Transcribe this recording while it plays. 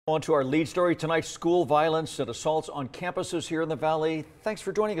On to our lead story tonight, school violence and assaults on campuses here in the Valley. Thanks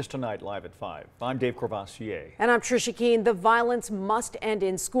for joining us tonight, live at 5. I'm Dave Corvassier. And I'm Trisha Keene. The violence must end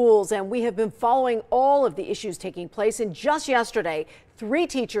in schools, and we have been following all of the issues taking place. And just yesterday, 3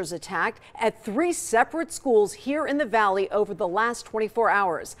 teachers attacked at 3 separate schools here in the Valley over the last 24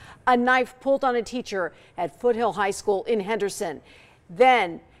 hours. A knife pulled on a teacher at Foothill High School in Henderson.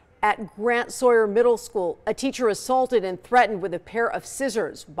 Then at Grant Sawyer Middle School, a teacher assaulted and threatened with a pair of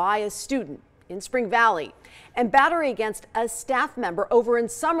scissors by a student in Spring Valley. And battery against a staff member over in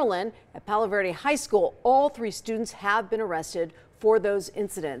Summerlin at Palo Verde High School. All 3 students have been arrested for those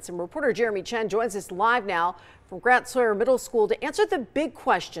incidents. And reporter Jeremy Chen joins us live now from Grant Sawyer Middle School to answer the big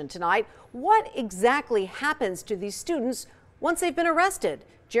question tonight. What exactly happens to these students once they've been arrested?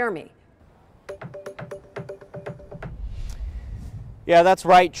 Jeremy. Yeah, that's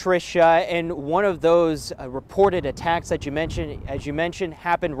right, Trisha. And one of those reported attacks that you mentioned,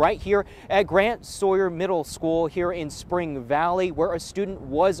 happened right here at Grant Sawyer Middle School here in Spring Valley, where a student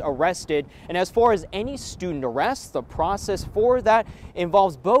was arrested. And as far as any student arrests, the process for that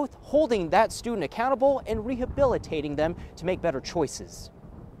involves both holding that student accountable and rehabilitating them to make better choices.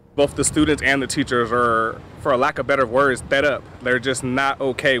 Both the students and the teachers are, for a lack of better words, fed up. They're just not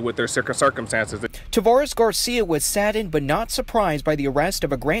okay with their circumstances. Tavares Garcia was saddened but not surprised by the arrest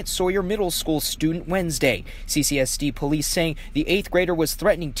of a Grant Sawyer Middle School student Wednesday. CCSD police saying the 8th grader was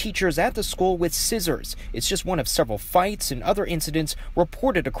threatening teachers at the school with scissors. It's just one of several fights and other incidents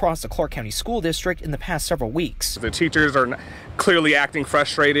reported across the Clark County School District in the past several weeks. The teachers are clearly acting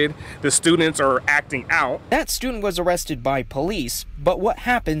frustrated. The students are acting out. That student was arrested by police, but what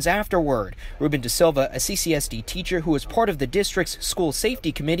happens afterward? Ruben De Silva, a CCSD teacher who is part of the district's school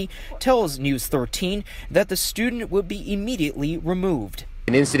safety committee, tells News 13 that the student would be immediately removed.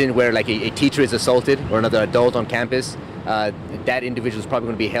 An incident where like a teacher is assaulted or another adult on campus, that individual is probably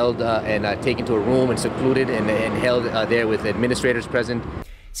going to be held and taken to a room and secluded and held there with administrators present.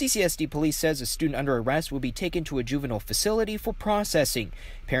 CCSD police says a student under arrest will be taken to a juvenile facility for processing.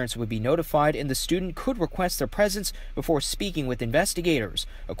 Parents would be notified and the student could request their presence before speaking with investigators.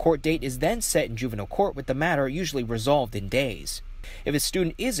 A court date is then set in juvenile court with the matter usually resolved in days. If a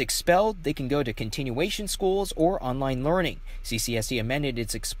student is expelled, they can go to continuation schools or online learning. CCSD amended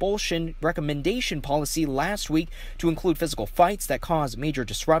its expulsion recommendation policy last week to include physical fights that cause major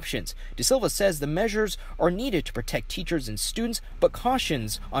disruptions. De Silva says the measures are needed to protect teachers and students, but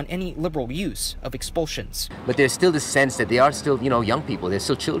cautions on any liberal use of expulsions. But there's still this sense that they are still, young people. They're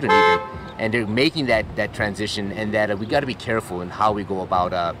still children even, and they're making that transition, and that we got to be careful in how we go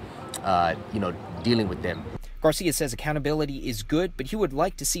about, dealing with them. Garcia says accountability is good, but he would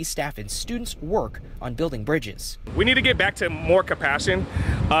like to see staff and students work on building bridges. We need to get back to more compassion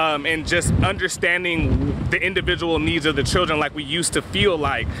and just understanding the individual needs of the children like we used to feel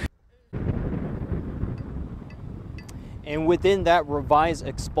like. And within that revised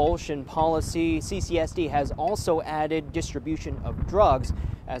expulsion policy, CCSD has also added distribution of drugs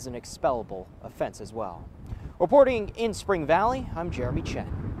as an expellable offense as well. Reporting in Spring Valley, I'm Jeremy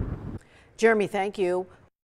Chen. Jeremy, thank you.